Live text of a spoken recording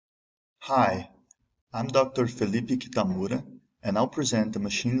Hi, I'm Dr. Felipe Kitamura, and I'll present a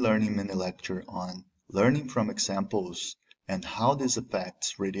machine learning mini lecture on learning from examples and how this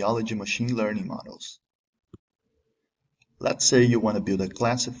affects radiology machine learning models. Let's say you want to build a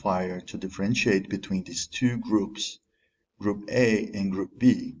classifier to differentiate between these two groups, Group A and Group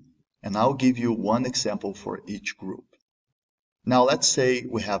B, and I'll give you one example for each group. Now let's say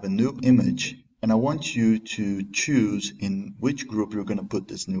we have a new image, and I want you to choose in which group you're going to put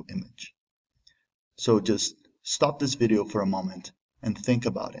this new image. So just stop this video for a moment and think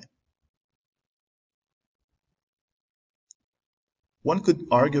about it. One could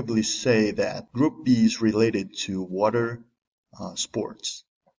arguably say that Group B is related to water sports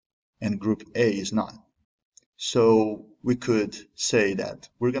and Group A is not. So we could say that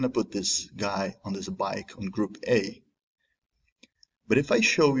we're going to put this guy on this bike on Group A. But if I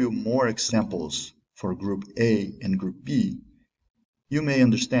show you more examples for Group A and Group B, you may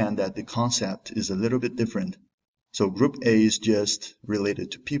understand that the concept is a little bit different. So Group A is just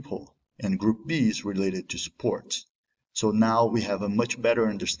related to people, and Group B is related to sports. So now we have a much better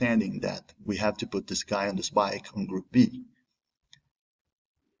understanding that we have to put this guy on this bike on Group B.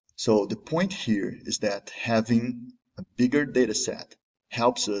 So the point here is that having a bigger data set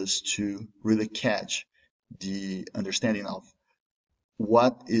helps us to really catch the understanding of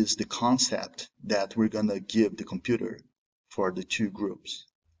what is the concept that we're going to give the computer for the two groups.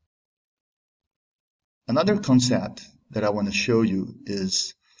 Another concept that I want to show you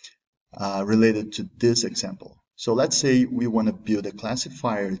is related to this example. So let's say we want to build a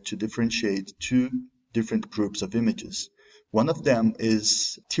classifier to differentiate two different groups of images. One of them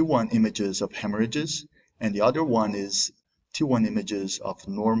is T1 images of hemorrhages, and the other one is T1 images of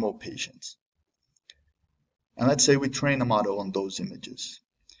normal patients. And let's say we train a model on those images.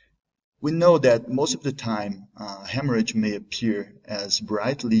 We know that most of the time, hemorrhage may appear as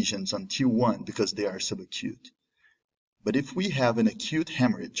bright lesions on T1 because they are subacute. But if we have an acute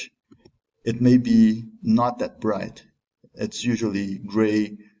hemorrhage, it may be not that bright. It's usually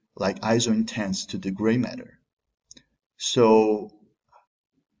gray, like isointense to the gray matter. So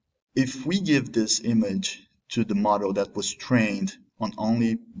if we give this image to the model that was trained on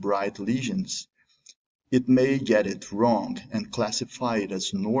only bright lesions, it may get it wrong and classify it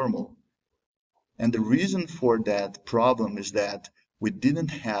as normal. And the reason for that problem is that we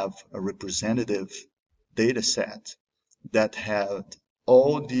didn't have a representative data set that had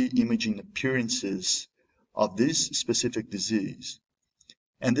all the imaging appearances of this specific disease.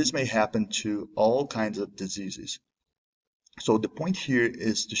 And this may happen to all kinds of diseases. So the point here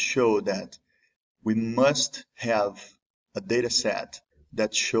is to show that we must have a data set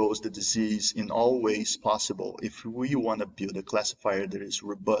that shows the disease in all ways possible if we want to build a classifier that is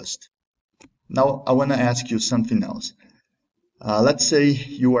robust. Now, I want to ask you something else. Let's say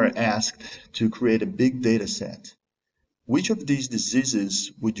you are asked to create a big data set. Which of these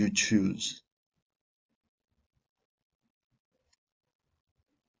diseases would you choose?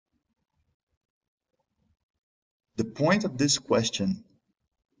 The point of this question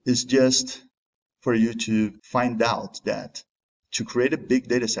is just for you to find out that to create a big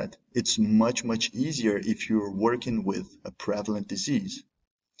data set, it's much easier if you're working with a prevalent disease.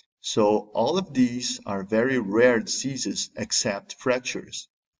 So all of these are very rare diseases except fractures.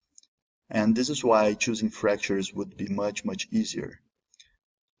 And this is why choosing fractures would be much easier.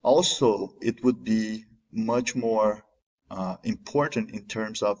 Also, it would be much more important in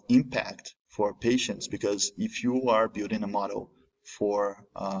terms of impact for patients, because if you are building a model for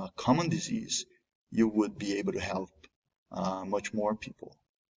a common disease, you would be able to help much more people.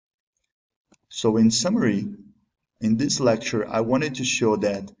 So in summary, in this lecture, I wanted to show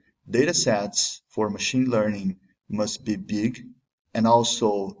that data sets for machine learning must be big, and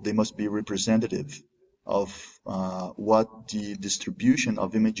also they must be representative of what the distribution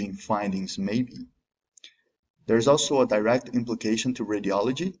of imaging findings may be. There's also a direct implication to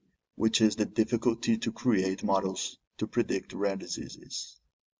radiology, which is the difficulty to create models to predict rare diseases.